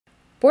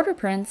Border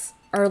prints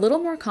are a little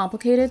more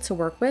complicated to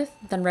work with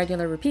than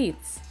regular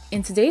repeats.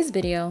 In today's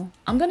video,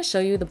 I'm going to show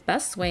you the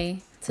best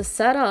way to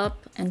set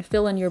up and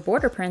fill in your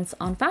border prints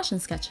on fashion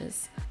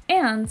sketches,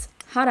 and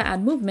how to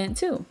add movement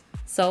too.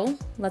 So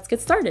let's get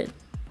started.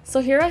 So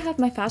here I have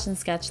my fashion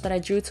sketch that I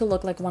drew to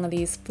look like one of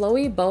these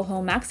flowy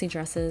boho maxi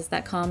dresses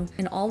that come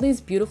in all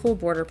these beautiful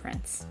border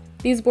prints.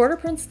 These border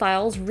print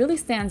styles really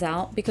stand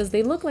out because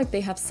they look like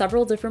they have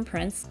several different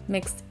prints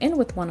mixed in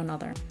with one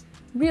another.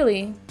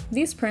 Really,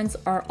 these prints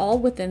are all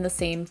within the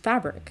same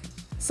fabric.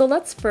 So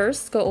let's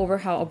first go over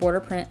how a border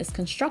print is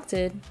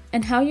constructed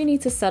and how you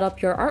need to set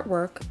up your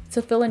artwork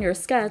to fill in your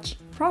sketch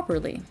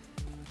properly.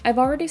 I've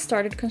already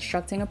started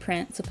constructing a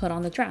print to put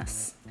on the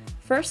dress.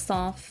 First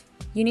off,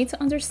 you need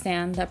to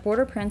understand that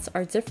border prints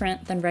are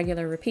different than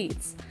regular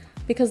repeats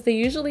because they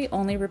usually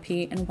only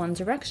repeat in one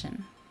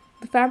direction.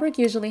 The fabric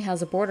usually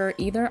has a border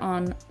either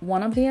on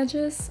one of the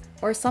edges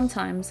or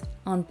sometimes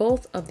on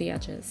both of the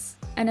edges,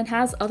 and it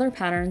has other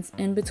patterns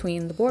in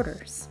between the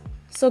borders.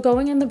 So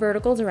going in the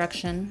vertical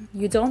direction,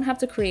 you don't have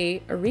to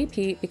create a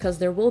repeat because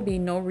there will be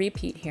no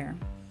repeat here.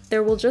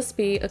 There will just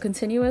be a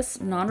continuous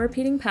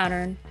non-repeating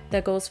pattern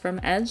that goes from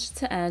edge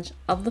to edge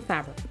of the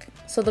fabric.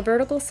 So the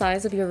vertical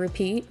size of your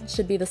repeat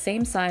should be the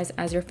same size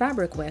as your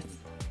fabric width.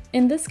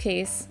 In this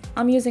case,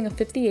 I'm using a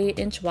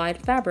 58-inch wide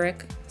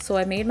fabric, so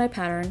I made my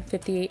pattern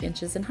 58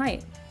 inches in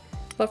height.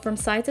 But from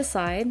side to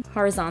side,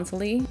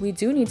 horizontally, we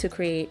do need to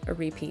create a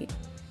repeat.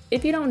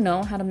 If you don't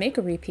know how to make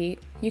a repeat,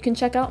 you can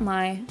check out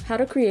my How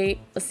to Create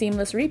a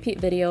Seamless Repeat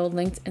video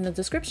linked in the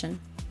description.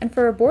 And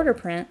for a border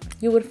print,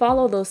 you would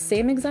follow those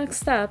same exact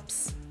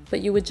steps,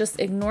 but you would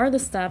just ignore the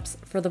steps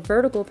for the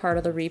vertical part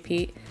of the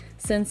repeat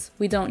since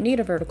we don't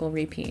need a vertical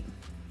repeat.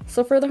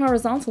 So for the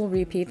horizontal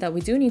repeat that we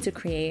do need to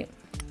create,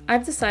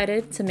 I've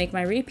decided to make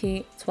my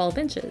repeat 12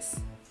 inches.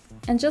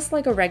 And just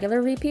like a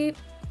regular repeat,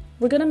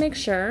 we're going to make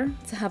sure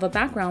to have a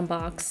background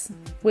box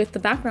with the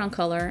background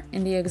color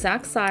in the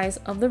exact size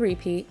of the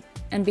repeat,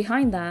 and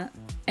behind that,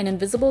 an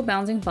invisible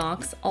bounding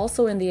box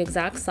also in the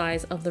exact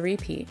size of the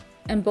repeat.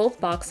 And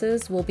both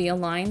boxes will be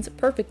aligned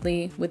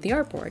perfectly with the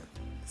artboard.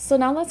 So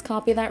now let's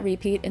copy that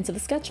repeat into the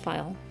sketch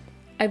file.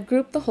 I've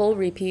grouped the whole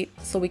repeat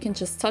so we can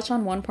just touch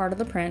on one part of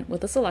the print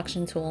with the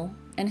selection tool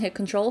and hit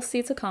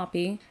Ctrl+C to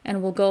copy,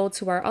 and we'll go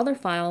to our other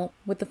file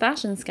with the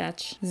fashion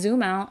sketch,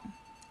 zoom out,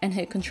 and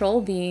hit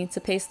Ctrl+V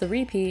to paste the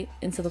repeat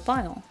into the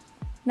file.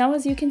 Now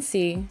as you can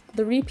see,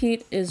 the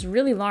repeat is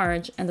really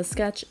large and the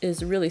sketch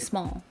is really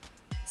small.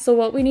 So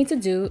what we need to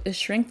do is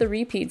shrink the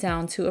repeat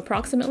down to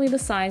approximately the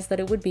size that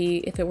it would be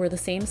if it were the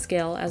same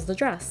scale as the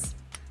dress.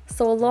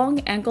 So a long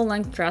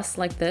ankle-length dress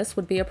like this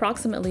would be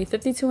approximately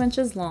 52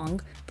 inches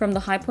long from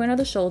the high point of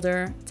the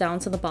shoulder down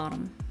to the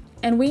bottom.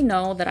 And we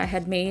know that I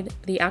had made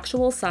the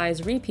actual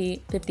size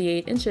repeat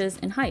 58 inches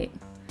in height.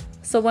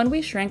 So when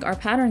we shrink our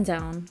pattern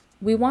down,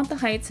 we want the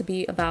height to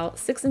be about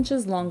 6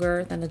 inches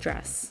longer than the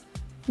dress.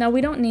 Now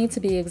we don't need to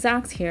be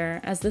exact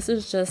here as this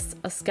is just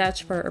a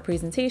sketch for a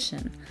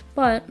presentation,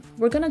 but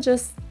we're gonna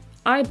just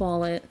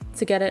eyeball it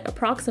to get it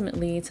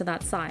approximately to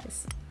that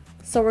size.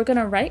 So we're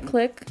gonna right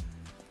click,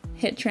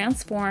 hit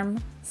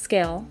transform,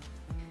 scale,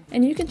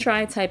 and you can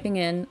try typing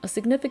in a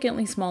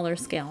significantly smaller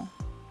scale.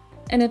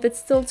 And if it's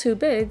still too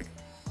big,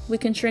 we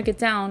can shrink it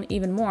down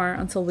even more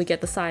until we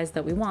get the size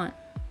that we want.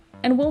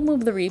 And we'll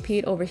move the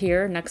repeat over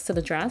here next to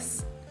the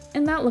dress,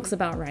 and that looks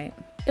about right.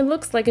 It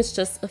looks like it's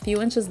just a few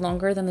inches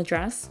longer than the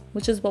dress,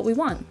 which is what we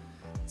want.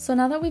 So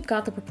now that we've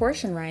got the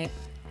proportion right,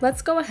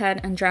 let's go ahead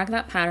and drag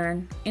that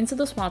pattern into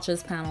the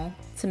swatches panel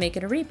to make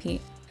it a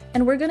repeat.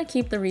 And we're gonna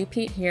keep the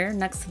repeat here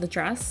next to the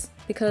dress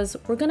because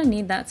we're gonna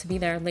need that to be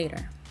there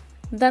later.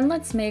 Then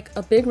let's make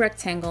a big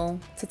rectangle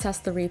to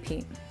test the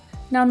repeat.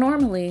 Now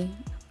normally,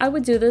 I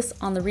would do this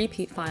on the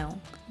repeat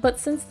file, but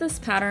since this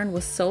pattern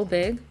was so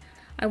big,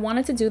 I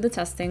wanted to do the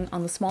testing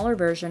on the smaller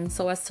version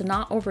so as to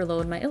not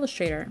overload my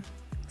Illustrator.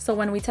 So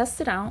when we test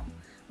it out,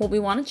 what we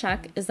want to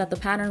check is that the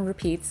pattern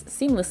repeats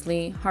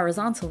seamlessly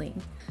horizontally.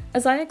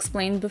 As I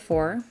explained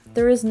before,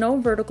 there is no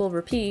vertical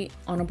repeat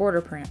on a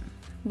border print.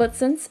 But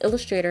since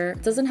Illustrator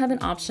doesn't have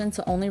an option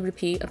to only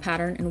repeat a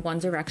pattern in one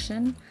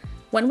direction,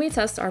 when we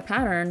test our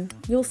pattern,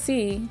 you'll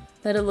see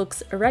that it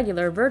looks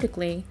irregular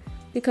vertically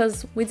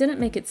because we didn't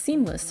make it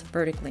seamless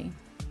vertically.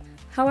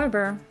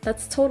 However,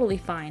 that's totally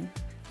fine.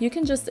 You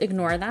can just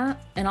ignore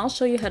that, and I'll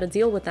show you how to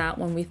deal with that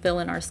when we fill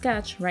in our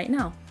sketch right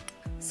now.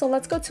 So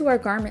let's go to our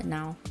garment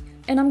now,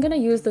 and I'm going to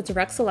use the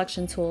direct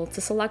selection tool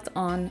to select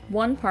on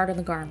one part of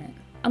the garment.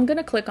 I'm going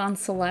to click on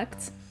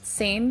Select,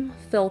 Same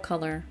Fill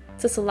Color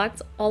to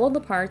select all of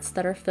the parts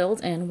that are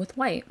filled in with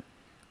white,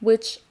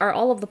 which are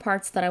all of the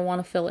parts that I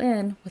want to fill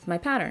in with my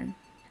pattern.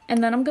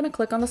 And then I'm going to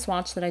click on the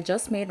swatch that I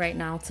just made right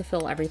now to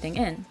fill everything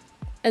in.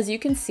 As you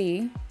can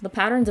see, the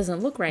pattern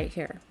doesn't look right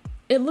here.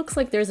 It looks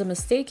like there's a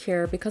mistake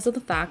here because of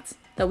the fact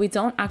that we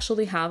don't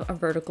actually have a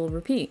vertical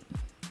repeat.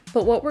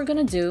 But what we're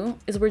going to do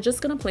is we're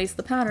just going to place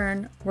the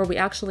pattern where we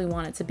actually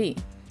want it to be.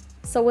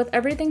 So with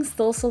everything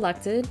still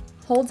selected,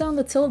 hold down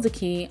the tilde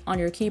key on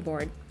your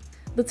keyboard.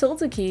 The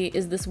tilde key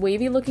is this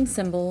wavy looking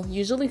symbol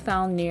usually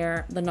found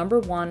near the number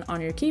 1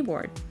 on your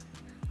keyboard.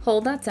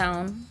 Hold that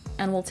down,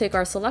 and we'll take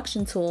our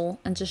selection tool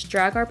and just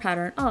drag our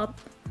pattern up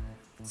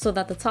so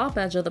that the top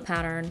edge of the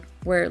pattern,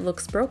 where it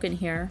looks broken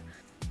here,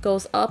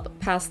 goes up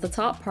past the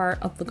top part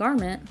of the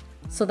garment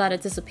so that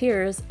it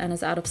disappears and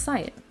is out of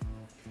sight.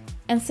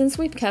 And since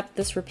we've kept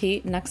this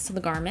repeat next to the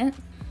garment,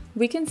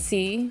 we can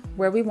see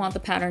where we want the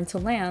pattern to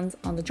land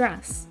on the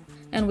dress.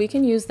 And we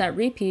can use that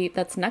repeat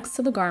that's next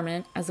to the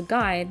garment as a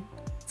guide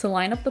to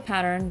line up the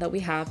pattern that we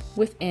have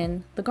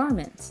within the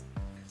garment.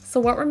 So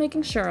what we're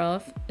making sure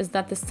of is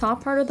that this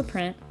top part of the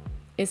print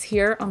is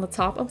here on the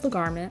top of the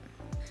garment,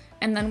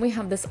 and then we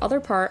have this other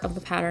part of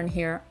the pattern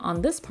here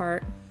on this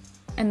part,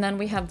 and then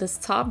we have this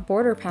top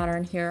border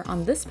pattern here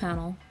on this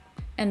panel,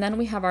 and then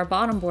we have our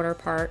bottom border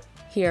part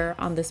here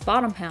on this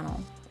bottom panel,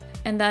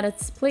 and that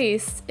it's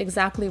placed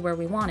exactly where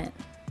we want it.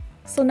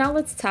 So now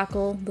let's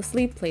tackle the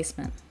sleeve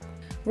placement.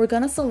 We're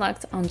going to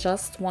select on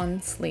just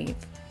one sleeve.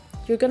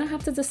 You're going to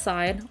have to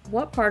decide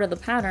what part of the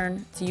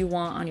pattern do you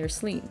want on your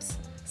sleeves.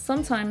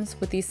 Sometimes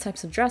with these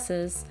types of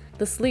dresses,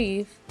 the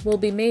sleeve will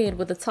be made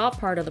with the top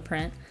part of the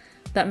print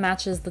that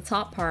matches the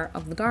top part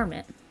of the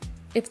garment.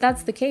 If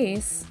that's the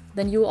case,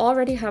 then you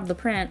already have the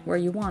print where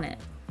you want it,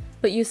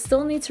 but you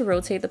still need to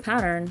rotate the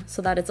pattern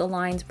so that it's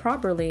aligned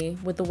properly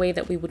with the way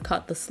that we would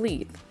cut the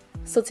sleeve.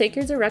 So take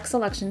your direct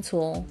selection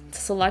tool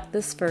to select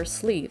this first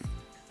sleeve.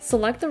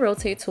 Select the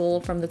rotate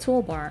tool from the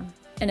toolbar,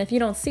 and if you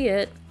don't see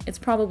it, it's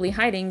probably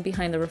hiding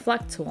behind the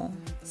reflect tool.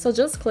 So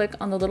just click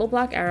on the little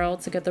black arrow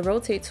to get the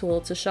rotate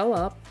tool to show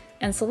up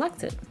and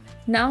select it.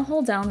 Now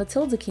hold down the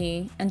tilde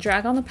key and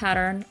drag on the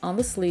pattern on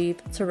the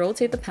sleeve to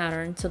rotate the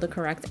pattern to the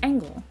correct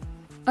angle.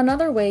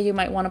 Another way you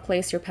might want to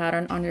place your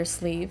pattern on your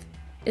sleeve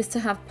is to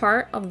have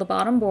part of the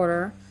bottom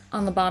border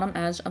on the bottom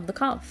edge of the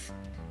cuff.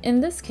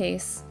 In this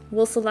case,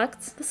 we'll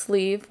select the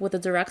sleeve with the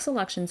direct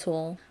selection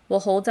tool,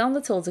 we'll hold down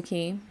the tilde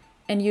key,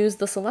 and use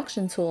the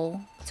selection tool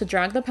to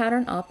drag the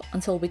pattern up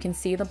until we can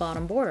see the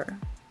bottom border.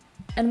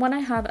 And when I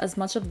have as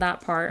much of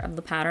that part of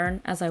the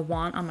pattern as I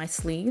want on my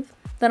sleeve,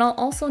 then I'll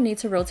also need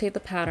to rotate the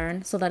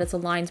pattern so that it's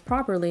aligned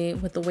properly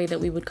with the way that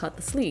we would cut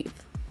the sleeve.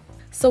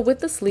 So with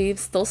the sleeve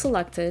still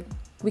selected,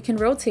 we can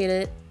rotate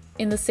it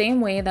in the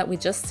same way that we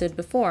just did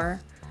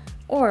before,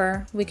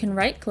 or we can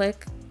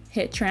right-click,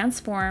 hit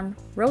Transform,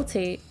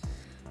 Rotate,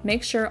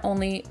 make sure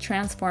only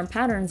Transform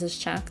Patterns is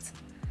checked,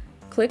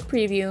 click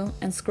Preview,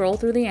 and scroll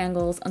through the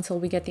angles until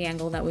we get the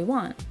angle that we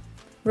want.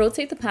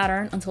 Rotate the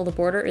pattern until the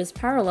border is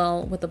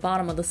parallel with the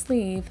bottom of the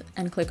sleeve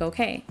and click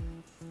OK.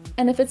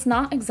 And if it's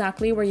not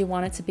exactly where you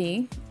want it to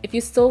be, if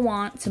you still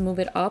want to move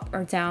it up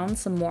or down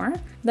some more,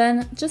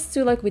 then just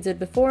do like we did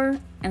before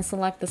and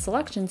select the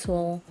selection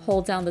tool,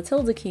 hold down the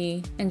tilde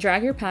key, and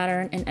drag your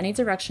pattern in any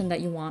direction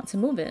that you want to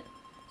move it.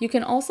 You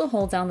can also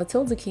hold down the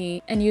tilde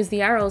key and use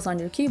the arrows on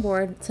your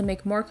keyboard to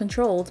make more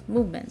controlled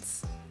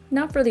movements.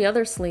 Now for the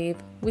other sleeve,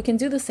 we can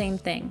do the same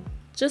thing,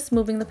 just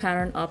moving the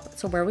pattern up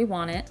to where we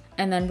want it,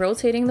 and then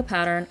rotating the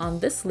pattern on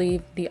this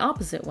sleeve the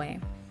opposite way.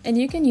 And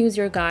you can use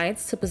your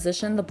guides to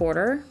position the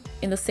border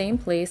in the same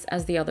place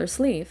as the other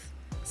sleeve.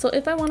 So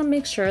if I want to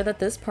make sure that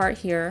this part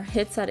here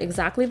hits at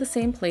exactly the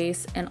same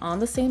place and on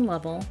the same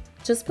level,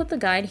 just put the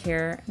guide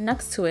here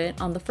next to it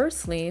on the first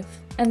sleeve,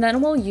 and then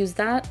we'll use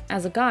that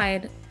as a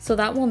guide so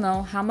that we'll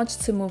know how much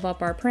to move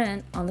up our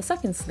print on the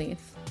second sleeve.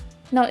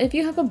 Now if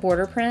you have a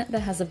border print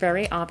that has a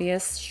very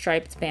obvious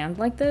striped band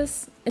like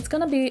this, it's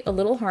going to be a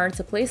little hard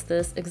to place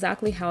this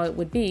exactly how it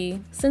would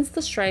be since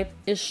the stripe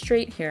is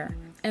straight here.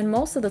 And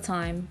most of the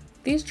time,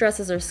 these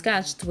dresses are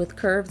sketched with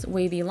curved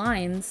wavy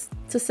lines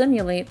to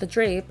simulate the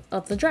drape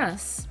of the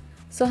dress.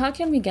 So how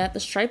can we get the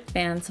striped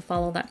band to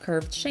follow that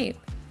curved shape?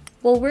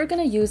 Well, we're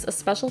going to use a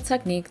special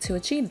technique to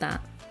achieve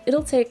that.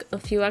 It'll take a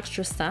few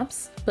extra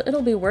steps, but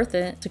it'll be worth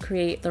it to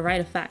create the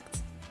right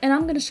effect. And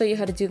I'm going to show you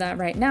how to do that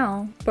right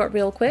now, but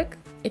real quick,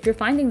 if you're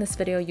finding this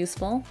video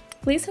useful,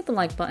 please hit the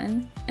like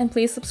button and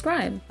please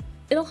subscribe.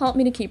 It'll help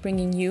me to keep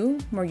bringing you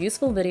more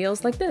useful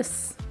videos like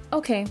this.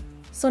 Okay,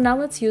 so now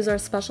let's use our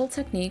special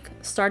technique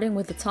starting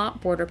with the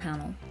top border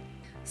panel.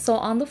 So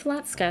on the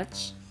flat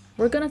sketch,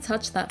 we're going to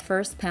touch that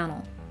first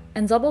panel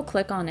and double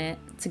click on it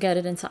to get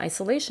it into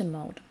isolation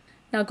mode.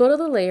 Now go to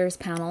the Layers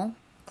panel,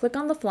 click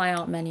on the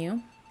flyout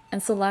menu,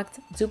 and select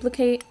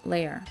Duplicate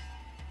Layer.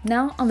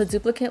 Now on the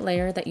duplicate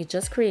layer that you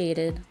just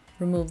created,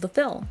 remove the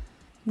fill.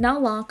 Now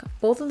lock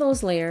both of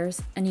those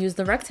layers and use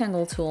the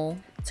rectangle tool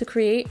to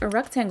create a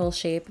rectangle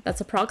shape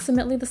that's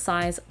approximately the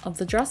size of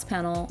the dress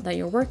panel that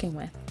you're working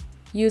with.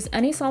 Use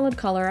any solid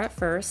color at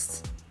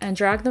first and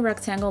drag the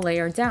rectangle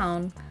layer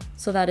down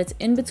so that it's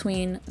in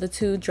between the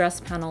two dress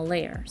panel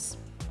layers.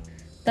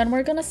 Then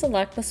we're going to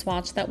select the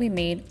swatch that we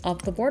made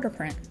of the border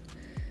print.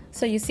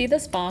 So you see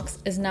this box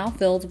is now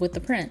filled with the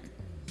print,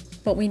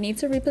 but we need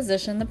to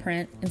reposition the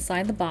print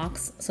inside the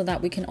box so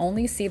that we can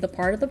only see the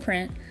part of the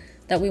print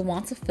that we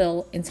want to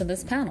fill into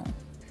this panel.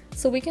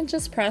 So we can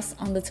just press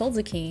on the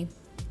tilde key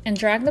and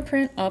drag the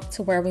print up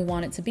to where we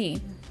want it to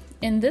be.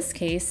 In this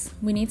case,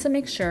 we need to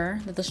make sure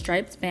that the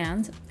striped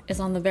band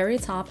is on the very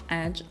top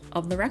edge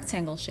of the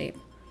rectangle shape.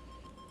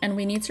 and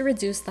we need to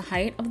reduce the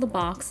height of the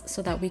box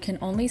so that we can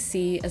only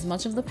see as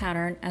much of the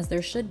pattern as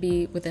there should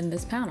be within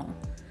this panel.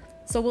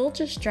 So we'll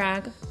just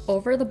drag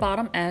over the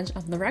bottom edge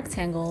of the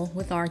rectangle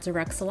with our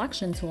direct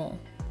selection tool,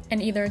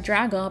 and either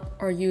drag up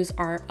or use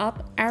our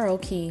up arrow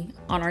key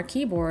on our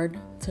keyboard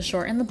to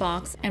shorten the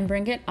box and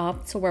bring it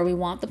up to where we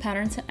want the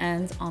pattern to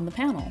end on the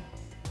panel.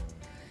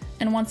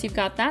 And once you've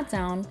got that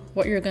down,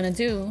 what you're going to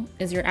do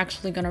is you're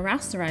actually going to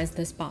rasterize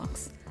this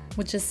box,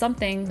 which is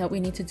something that we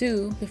need to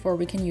do before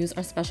we can use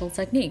our special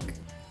technique.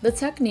 The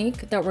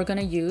technique that we're going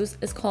to use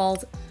is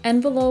called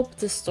envelope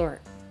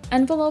distort.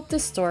 Envelope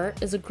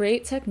distort is a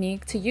great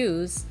technique to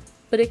use,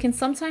 but it can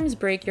sometimes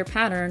break your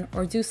pattern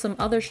or do some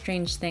other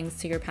strange things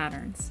to your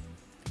patterns.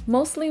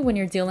 Mostly when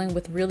you're dealing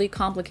with really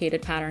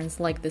complicated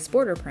patterns like this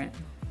border print.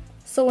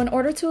 So in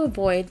order to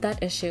avoid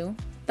that issue,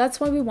 that's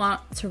why we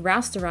want to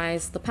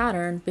rasterize the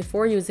pattern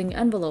before using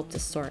envelope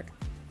distort.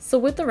 So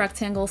with the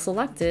rectangle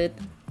selected,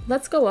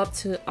 let's go up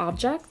to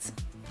Object,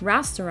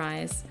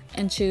 Rasterize,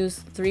 and choose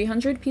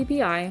 300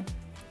 ppi,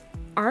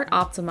 Art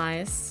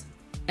Optimize,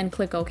 and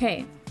click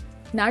OK.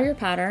 Now your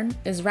pattern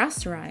is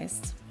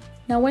rasterized.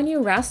 Now when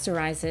you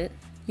rasterize it,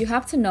 you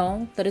have to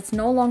know that it's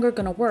no longer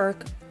going to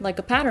work like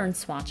a pattern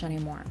swatch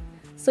anymore.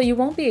 So you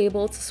won't be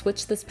able to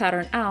switch this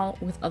pattern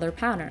out with other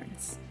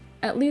patterns,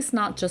 at least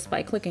not just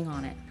by clicking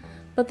on it.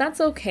 But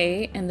that's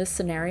okay in this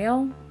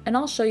scenario, and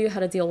I'll show you how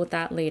to deal with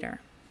that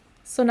later.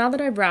 So now that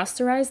I've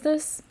rasterized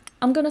this,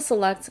 I'm going to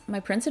select my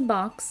printed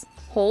box,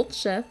 hold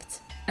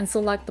Shift, and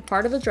select the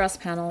part of the dress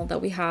panel that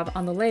we have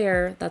on the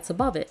layer that's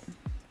above it.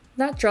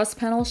 That dress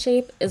panel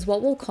shape is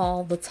what we'll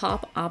call the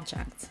top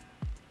object.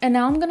 And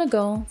now I'm going to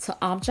go to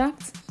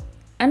Object,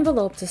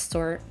 Envelope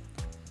Distort,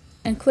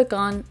 and click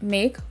on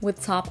Make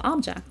with Top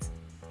Object.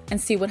 And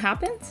see what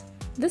happened?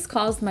 This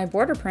caused my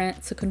border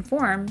print to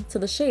conform to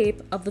the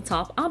shape of the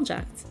top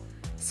object.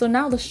 So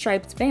now the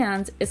striped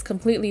band is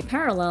completely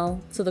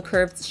parallel to the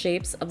curved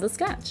shapes of the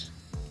sketch.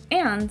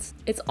 And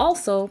it's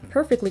also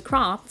perfectly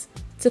cropped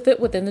to fit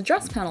within the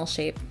dress panel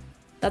shape.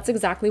 That's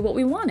exactly what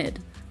we wanted.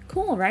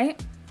 Cool,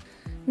 right?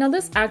 Now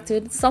this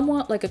acted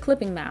somewhat like a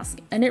clipping mask,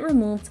 and it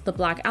removed the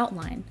black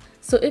outline.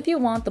 So if you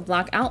want the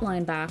black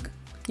outline back,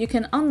 you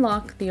can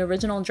unlock the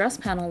original dress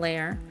panel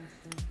layer,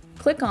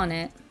 click on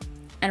it,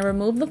 and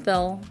remove the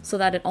fill so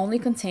that it only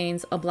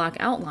contains a black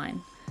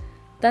outline.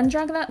 Then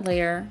drag that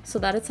layer so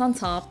that it's on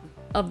top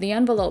of the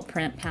envelope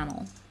print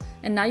panel.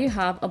 And now you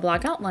have a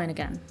black outline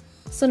again.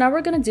 So now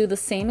we're going to do the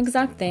same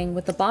exact thing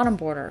with the bottom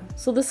border,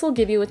 so this will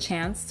give you a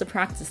chance to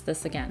practice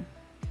this again.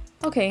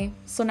 Okay,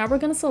 so now we're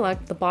going to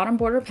select the bottom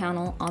border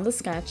panel on the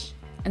sketch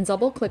and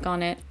double click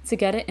on it to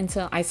get it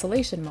into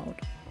isolation mode.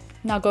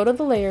 Now go to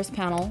the Layers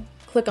panel,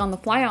 click on the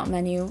flyout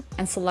menu,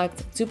 and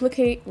select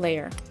Duplicate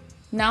Layer.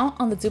 Now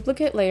on the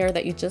duplicate layer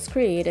that you just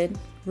created,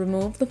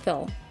 remove the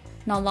fill.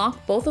 Now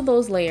lock both of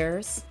those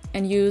layers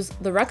and use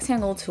the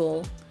rectangle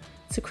tool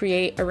to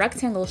create a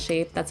rectangle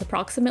shape that's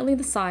approximately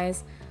the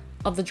size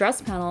of the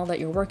dress panel that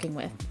you're working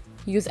with.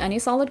 Use any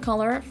solid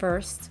color at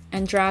first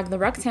and drag the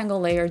rectangle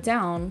layer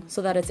down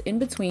so that it's in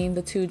between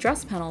the two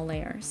dress panel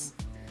layers.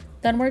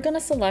 Then we're going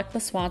to select the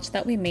swatch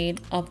that we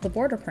made of the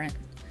border print.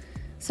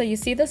 So you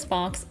see this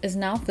box is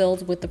now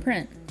filled with the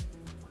print.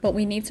 But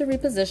we need to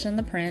reposition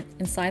the print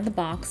inside the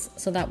box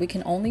so that we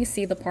can only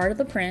see the part of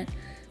the print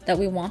that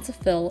we want to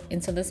fill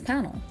into this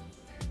panel.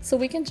 So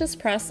we can just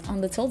press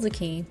on the tilde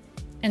key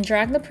and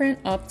drag the print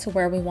up to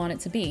where we want it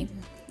to be.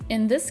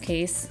 In this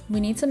case, we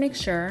need to make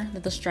sure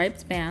that the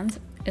striped band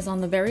is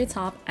on the very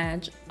top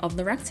edge of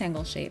the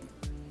rectangle shape.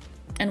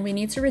 And we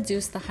need to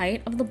reduce the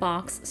height of the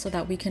box so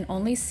that we can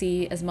only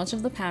see as much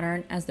of the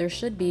pattern as there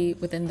should be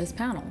within this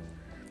panel.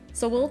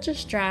 So we'll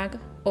just drag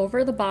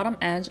over the bottom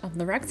edge of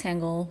the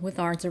rectangle with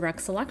our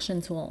direct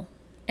selection tool,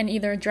 and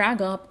either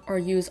drag up or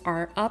use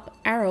our up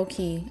arrow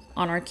key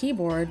on our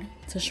keyboard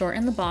to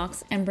shorten the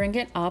box and bring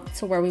it up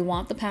to where we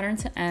want the pattern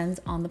to end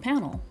on the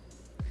panel.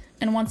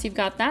 And once you've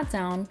got that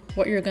down,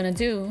 what you're going to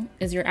do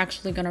is you're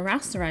actually going to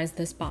rasterize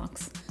this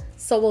box.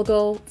 So we'll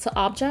go to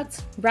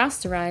Object,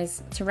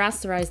 Rasterize to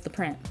rasterize the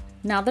print.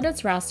 Now that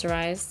it's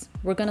rasterized,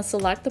 we're going to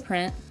select the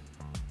print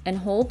and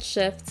hold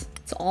Shift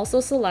to also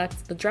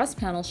select the dress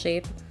panel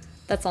shape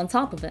that's on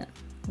top of it,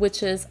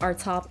 which is our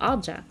top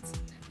object.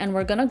 And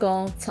we're going to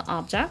go to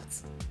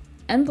Object,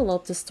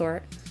 Envelope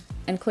Distort,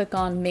 and click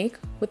on Make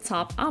with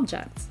Top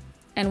Object.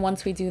 And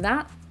once we do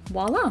that,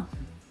 voila!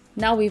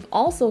 Now we've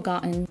also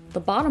gotten the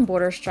bottom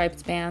border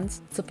striped band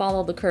to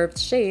follow the curved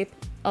shape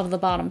of the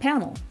bottom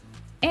panel.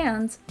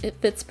 And it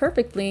fits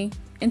perfectly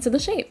into the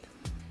shape.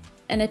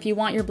 And if you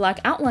want your black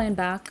outline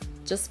back,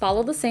 just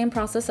follow the same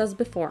process as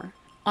before.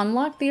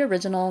 Unlock the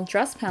original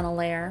dress panel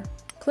layer,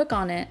 click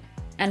on it,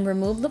 and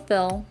remove the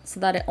fill so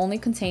that it only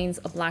contains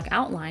a black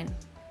outline.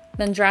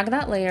 Then drag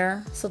that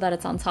layer so that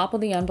it's on top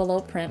of the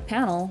envelope print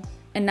panel,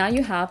 and now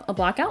you have a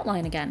black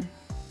outline again.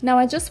 Now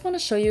I just want to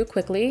show you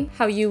quickly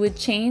how you would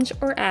change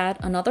or add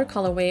another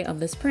colorway of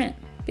this print,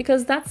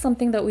 because that's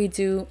something that we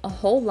do a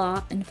whole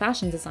lot in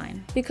fashion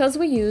design. Because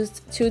we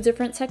used two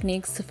different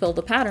techniques to fill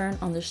the pattern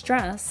on this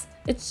dress,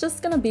 it's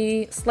just going to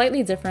be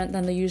slightly different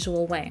than the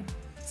usual way.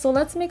 So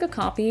let's make a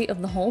copy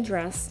of the whole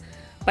dress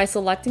by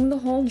selecting the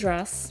whole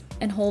dress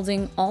and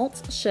holding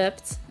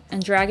Alt-Shift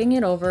and dragging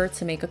it over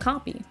to make a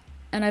copy.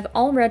 And I've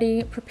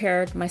already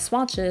prepared my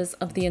swatches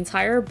of the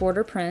entire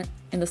border print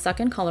in the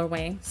second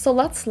colorway. So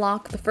let's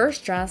lock the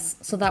first dress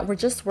so that we're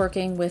just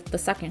working with the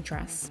second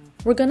dress.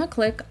 We're gonna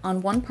click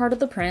on one part of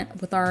the print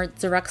with our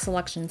direct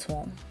selection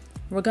tool.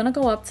 We're gonna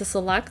go up to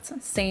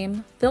select,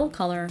 same, fill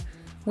color,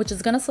 which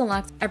is gonna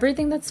select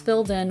everything that's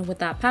filled in with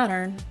that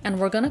pattern, and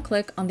we're gonna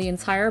click on the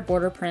entire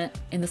border print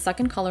in the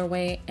second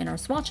colorway in our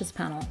swatches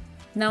panel.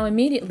 Now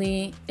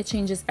immediately, it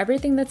changes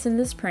everything that's in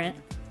this print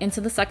into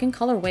the second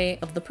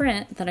colorway of the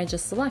print that I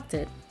just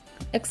selected,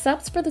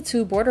 except for the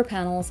two border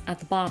panels at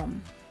the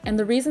bottom. And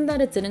the reason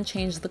that it didn't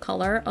change the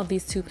color of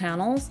these two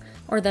panels,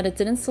 or that it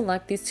didn't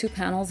select these two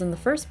panels in the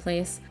first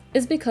place,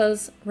 is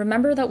because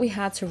remember that we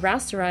had to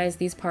rasterize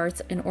these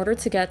parts in order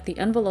to get the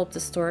envelope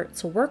distort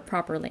to work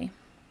properly.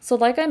 So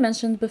like I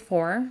mentioned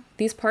before,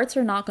 these parts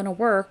are not going to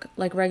work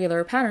like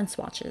regular pattern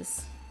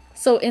swatches.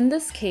 So in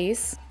this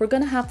case, we're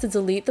going to have to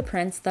delete the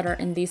prints that are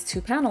in these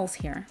two panels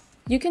here.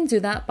 You can do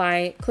that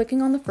by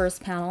clicking on the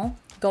first panel,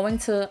 going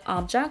to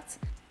Object,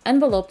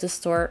 Envelope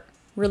Distort,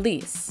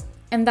 Release.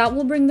 And that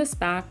will bring this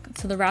back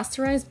to the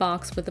rasterized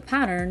box with the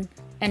pattern,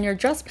 and your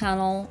dress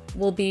panel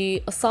will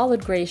be a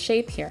solid gray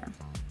shape here.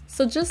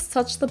 So just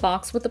touch the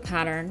box with the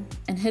pattern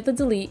and hit the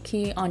delete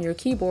key on your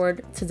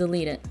keyboard to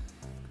delete it.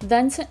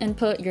 Then to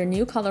input your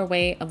new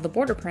colorway of the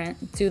border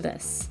print, do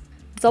this.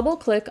 Double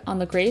click on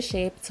the gray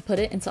shape to put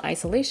it into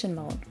isolation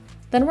mode.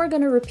 Then we're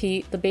going to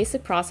repeat the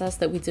basic process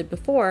that we did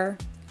before,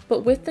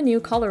 but with the new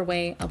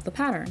colorway of the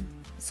pattern.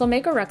 So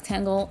make a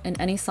rectangle in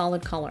any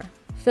solid color.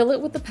 Fill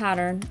it with the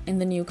pattern in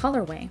the new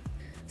colorway.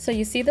 So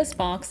you see this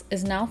box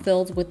is now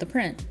filled with the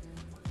print,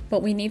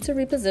 but we need to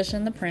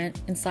reposition the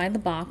print inside the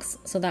box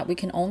so that we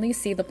can only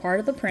see the part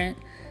of the print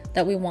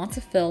that we want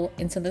to fill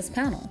into this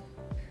panel.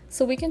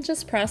 So we can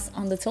just press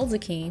on the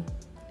tilde key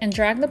and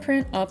drag the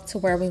print up to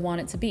where we want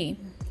it to be.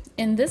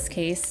 In this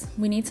case,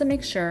 we need to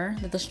make sure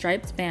that the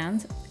striped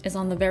band is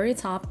on the very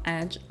top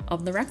edge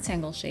of the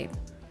rectangle shape.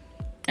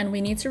 And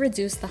we need to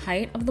reduce the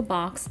height of the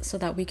box so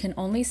that we can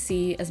only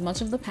see as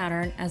much of the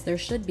pattern as there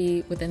should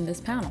be within this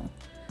panel.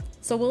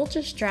 So we'll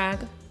just drag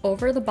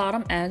over the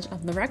bottom edge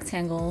of the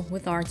rectangle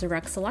with our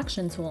direct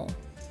selection tool,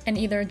 and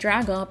either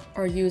drag up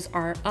or use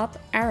our up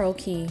arrow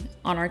key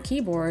on our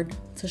keyboard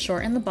to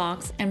shorten the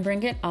box and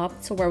bring it up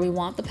to where we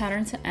want the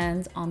pattern to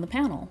end on the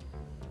panel.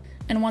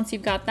 And once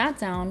you've got that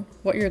down,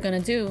 what you're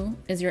going to do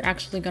is you're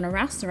actually going to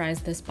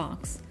rasterize this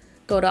box.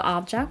 Go to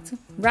Object,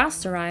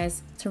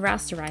 Rasterize to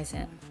rasterize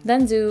it.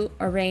 Then do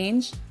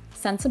Arrange,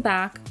 Send to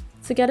Back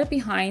to get it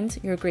behind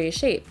your gray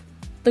shape.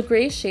 The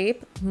gray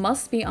shape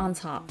must be on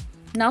top.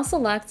 Now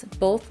select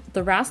both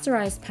the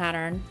rasterized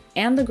pattern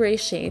and the gray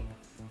shape,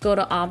 go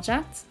to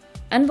Object,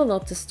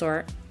 Envelope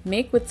Distort,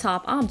 Make with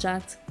Top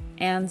Object,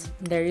 and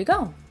there you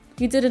go.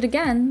 You did it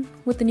again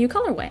with the new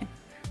colorway.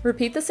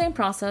 Repeat the same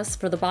process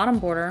for the bottom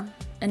border,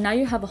 and now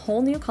you have a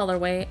whole new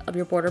colorway of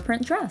your border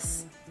print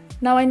dress.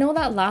 Now I know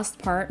that last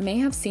part may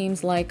have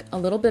seemed like a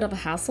little bit of a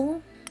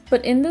hassle,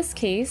 but in this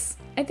case,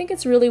 I think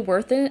it's really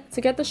worth it to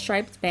get the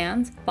striped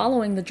band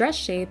following the dress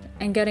shape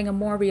and getting a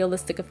more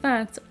realistic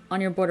effect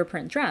on your border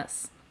print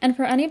dress. And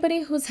for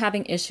anybody who's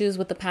having issues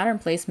with the pattern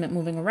placement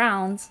moving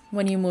around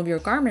when you move your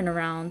garment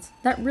around,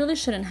 that really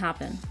shouldn't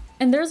happen.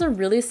 And there's a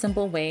really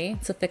simple way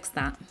to fix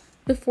that.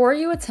 Before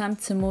you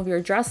attempt to move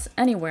your dress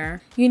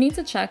anywhere, you need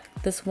to check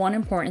this one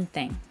important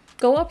thing.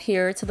 Go up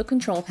here to the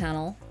control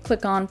panel,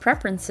 click on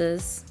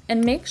Preferences,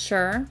 and make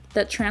sure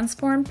that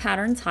Transform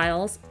Pattern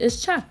Tiles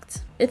is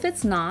checked. If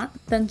it's not,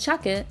 then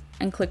check it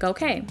and click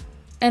OK.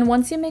 And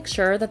once you make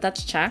sure that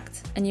that's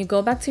checked and you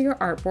go back to your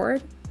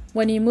artboard,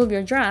 when you move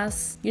your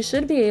dress, you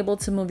should be able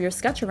to move your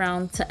sketch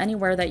around to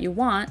anywhere that you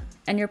want,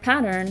 and your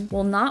pattern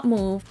will not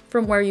move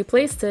from where you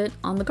placed it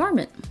on the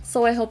garment.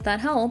 So I hope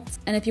that helped,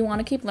 and if you want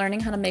to keep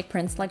learning how to make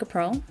prints like a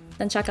pro,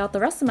 then check out the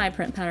rest of my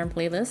print pattern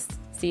playlist.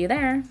 See you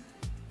there!